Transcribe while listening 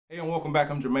Hey and welcome back,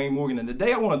 I'm Jermaine Morgan, and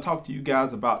today I want to talk to you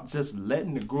guys about just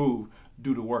letting the groove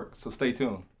do the work, so stay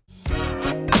tuned.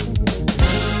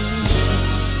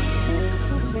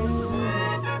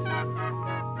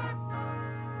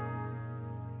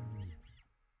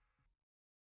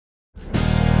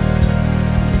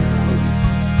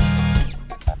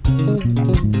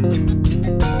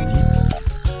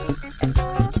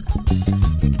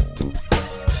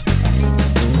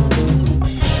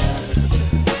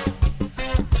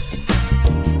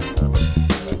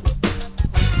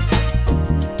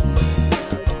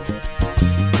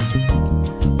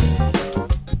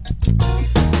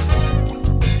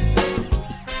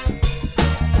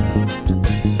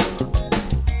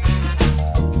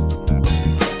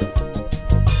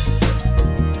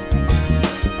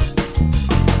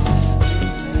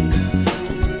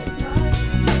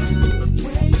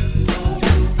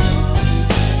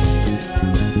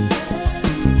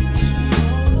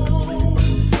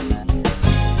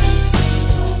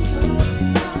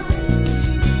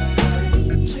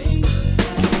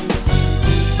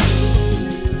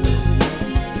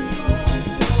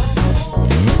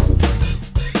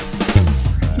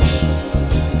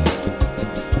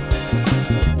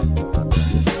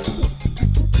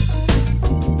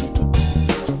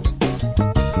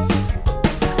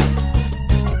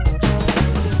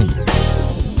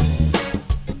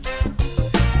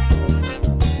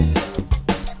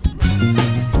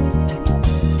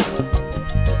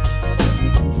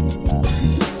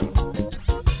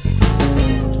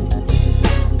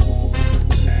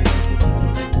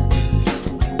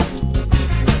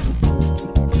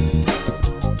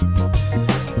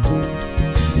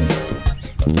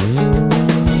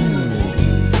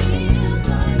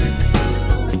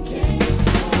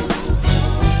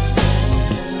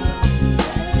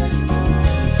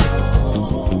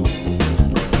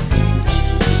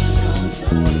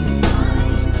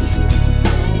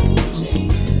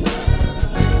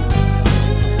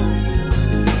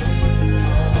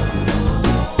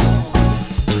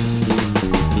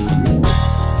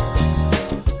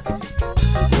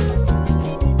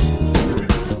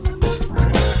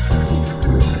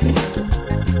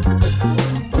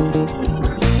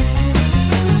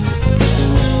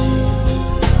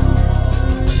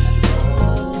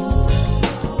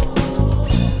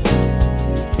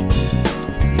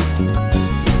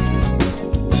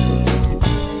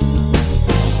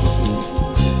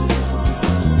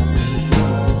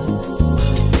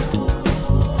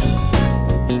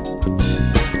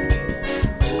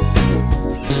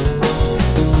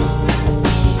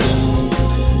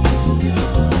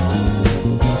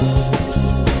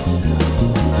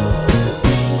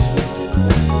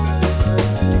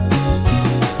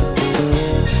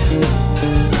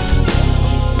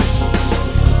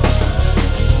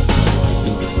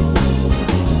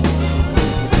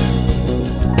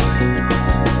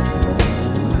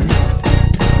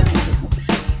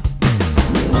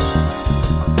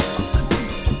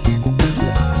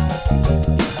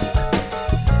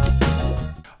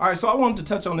 All right, so I wanted to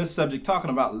touch on this subject, talking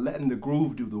about letting the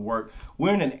groove do the work.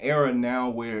 We're in an era now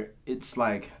where it's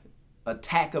like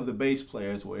attack of the bass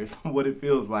players, where what it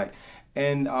feels like.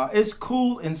 And it's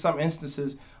cool in some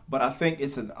instances, but I think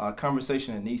it's a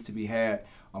conversation that needs to be had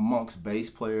amongst bass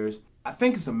players. I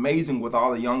think it's amazing with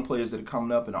all the young players that are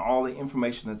coming up and all the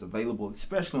information that's available,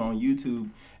 especially on YouTube.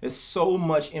 There's so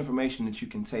much information that you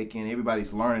can take in.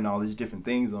 Everybody's learning all these different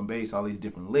things on bass, all these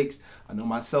different licks. I know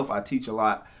myself, I teach a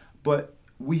lot, but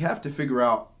we have to figure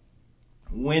out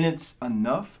when it's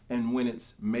enough and when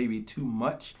it's maybe too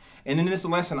much. And in this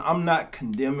lesson, I'm not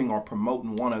condemning or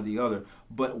promoting one or the other,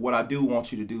 but what I do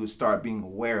want you to do is start being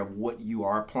aware of what you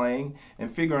are playing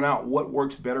and figuring out what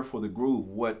works better for the groove.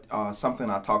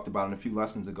 Something I talked about in a few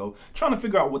lessons ago, trying to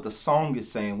figure out what the song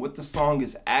is saying, what the song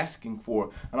is asking for.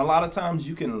 And a lot of times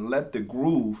you can let the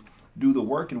groove do the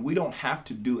work, and we don't have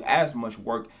to do as much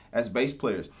work as bass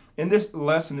players. In this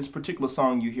lesson, this particular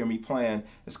song you hear me playing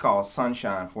is called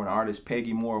Sunshine, for an artist,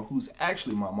 Peggy Moore, who's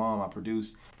actually my mom. I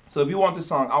produced. So if you want this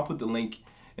song, I'll put the link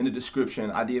in the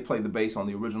description. I did play the bass on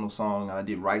the original song, and I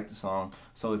did write the song.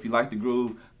 So if you like the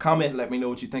groove, comment, let me know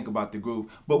what you think about the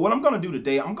groove. But what I'm going to do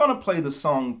today, I'm going to play the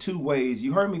song two ways.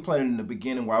 You heard me playing it in the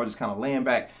beginning where I was just kind of laying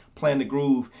back, playing the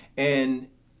groove, and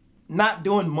not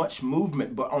doing much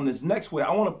movement. But on this next way,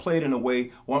 I want to play it in a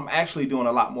way where I'm actually doing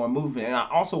a lot more movement. And I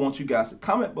also want you guys to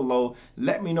comment below,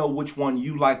 let me know which one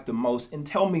you like the most, and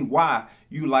tell me why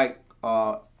you like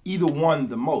either one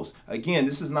the most. Again,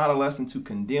 this is not a lesson to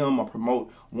condemn or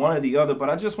promote one or the other, but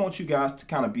I just want you guys to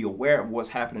kind of be aware of what's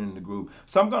happening in the groove.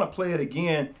 So I'm going to play it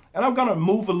again, and I'm going to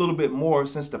move a little bit more.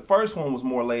 Since the first one was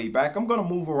more laid back, I'm going to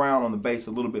move around on the bass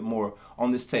a little bit more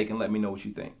on this take, and let me know what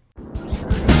you think.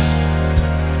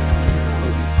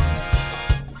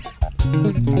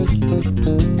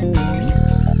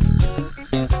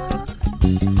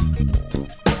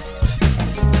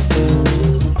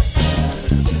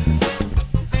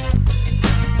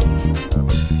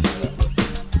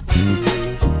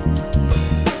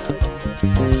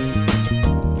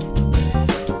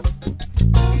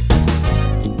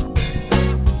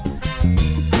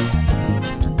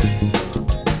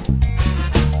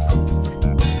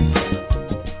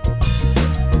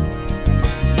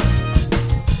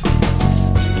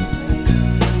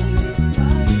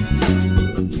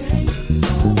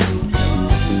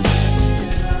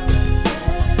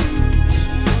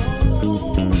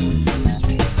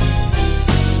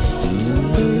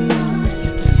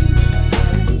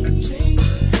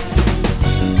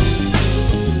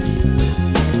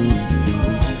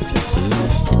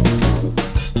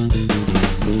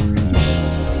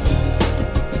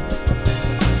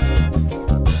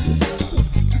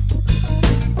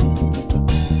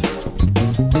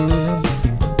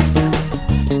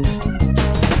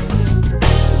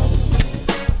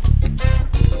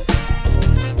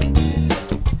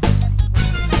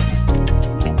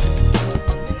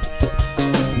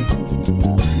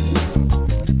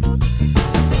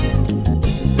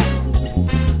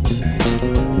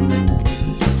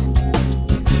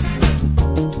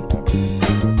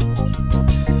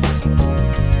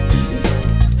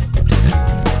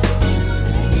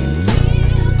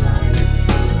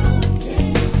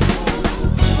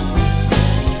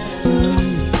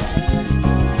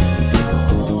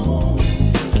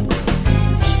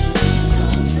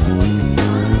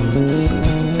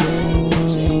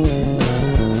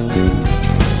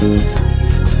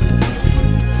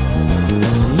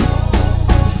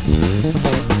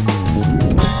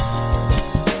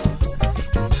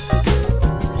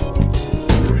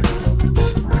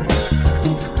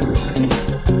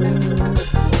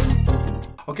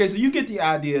 Okay, so you get the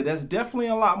idea. There's definitely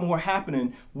a lot more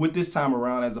happening with this time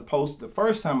around as opposed to the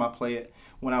first time I played it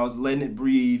when I was letting it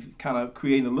breathe, kind of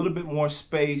creating a little bit more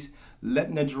space,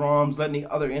 letting the drums, letting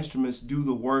the other instruments do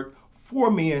the work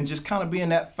for me, and just kind of being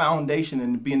that foundation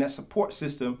and being that support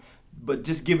system, but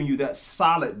just giving you that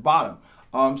solid bottom.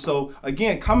 So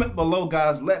again, comment below,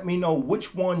 guys. Let me know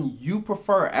which one you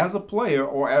prefer as a player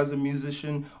or as a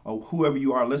musician or whoever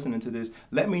you are listening to this.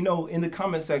 Let me know in the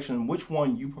comment section which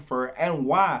one you prefer and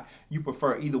why you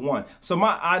prefer either one. So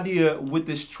my idea with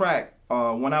this track,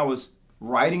 when I was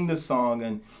writing the song,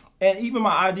 and even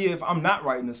my idea if I'm not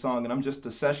writing the song and I'm just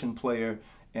a session player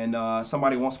and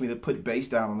somebody wants me to put bass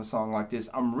down on a song like this,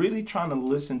 I'm really trying to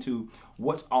listen to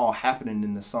what's all happening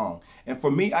in the song. And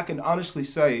for me, I can honestly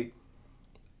say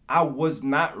I was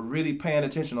not really paying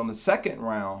attention on the second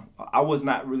round. I was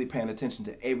not really paying attention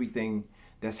to everything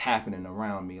that's happening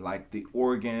around me, like the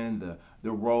organ,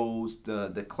 the Rhodes,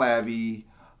 the clavie,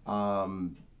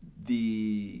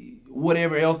 the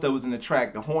whatever else that was in the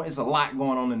track, the horn. It's a lot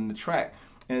going on in the track.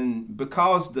 And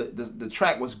because the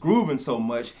track was grooving so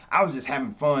much, I was just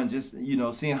having fun, just, you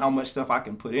know, seeing how much stuff I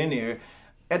can put in there.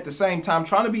 At the same time,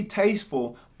 trying to be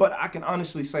tasteful, but I can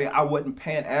honestly say I wasn't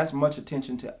paying as much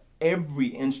attention to every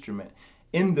instrument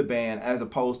in the band as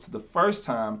opposed to the first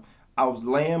time. I was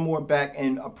laying more back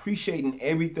and appreciating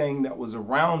everything that was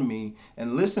around me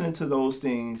and listening to those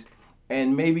things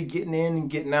and maybe getting in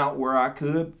and getting out where I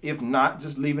could, if not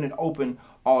just leaving it open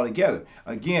altogether.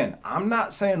 Again, I'm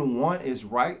not saying one is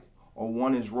right or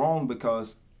one is wrong,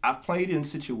 because I've played in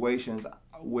situations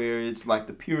where it's like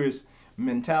the purest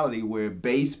mentality where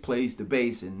bass plays the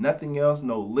bass and nothing else,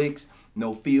 no licks,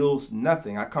 no feels,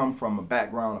 nothing. I come from a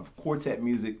background of quartet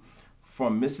music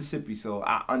from Mississippi, so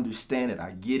I understand it,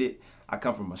 I get it. I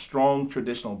come from a strong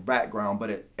traditional background, but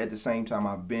at the same time,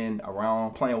 I've been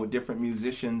around playing with different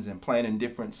musicians and playing in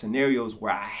different scenarios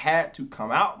where I had to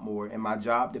come out more, and my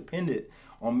job depended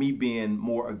on me being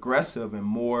more aggressive and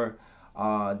more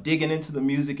digging into the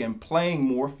music and playing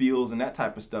more feels and that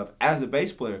type of stuff as a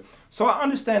bass player. So I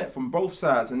understand it from both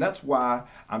sides, and that's why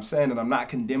I'm saying that I'm not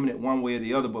condemning it one way or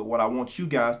the other, but what I want you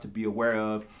guys to be aware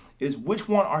of is which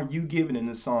one are you giving in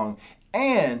this song,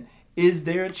 and is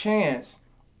there a chance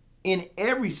in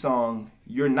every song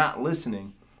you're not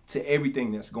listening to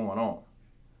everything that's going on,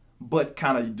 but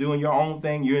kind of doing your own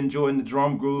thing. You're enjoying the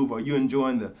drum groove, or you're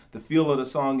enjoying the feel of the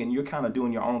song, and you're kind of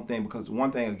doing your own thing. Because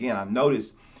one thing, again, I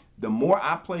noticed the more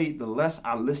I played, the less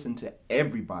I listened to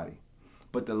everybody.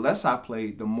 but the less I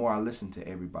played, the more I listened to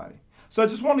everybody. So I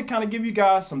just want to kind of give you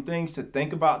guys some things to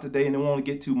think about today, and I don't want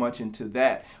to get too much into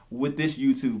that with this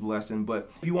YouTube lesson. But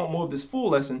if you want more of this full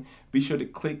lesson, be sure to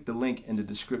click the link in the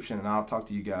description, and I'll talk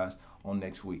to you guys on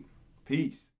next week.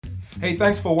 Peace. Hey,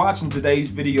 thanks for watching today's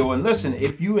video. And listen,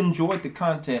 if you enjoyed the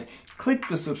content, click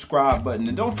the subscribe button,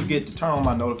 and don't forget to turn on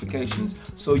my notifications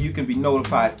so you can be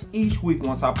notified each week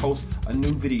once I post a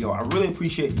new video. I really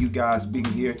appreciate you guys being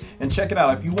here, and check it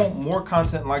out. If you want more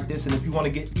content like this, and if you want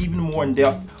to get even more in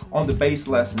depth on the bass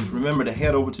lessons, remember to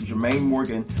head over to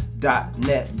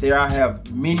JermaineMorgan.net. There I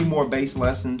have many more bass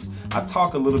lessons. I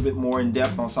talk a little bit more in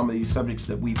depth on some of these subjects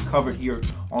that we've covered here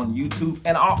on YouTube,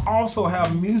 and I also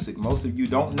have music. Most of you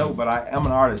don't know, but I am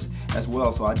an artist as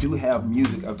well, so I do have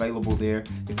music available there.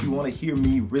 If you want to hear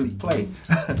me really play,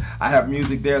 I have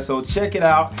music there, so check it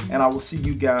out, and I will see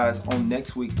you guys on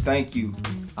next week. Thank you.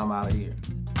 I'm out of here.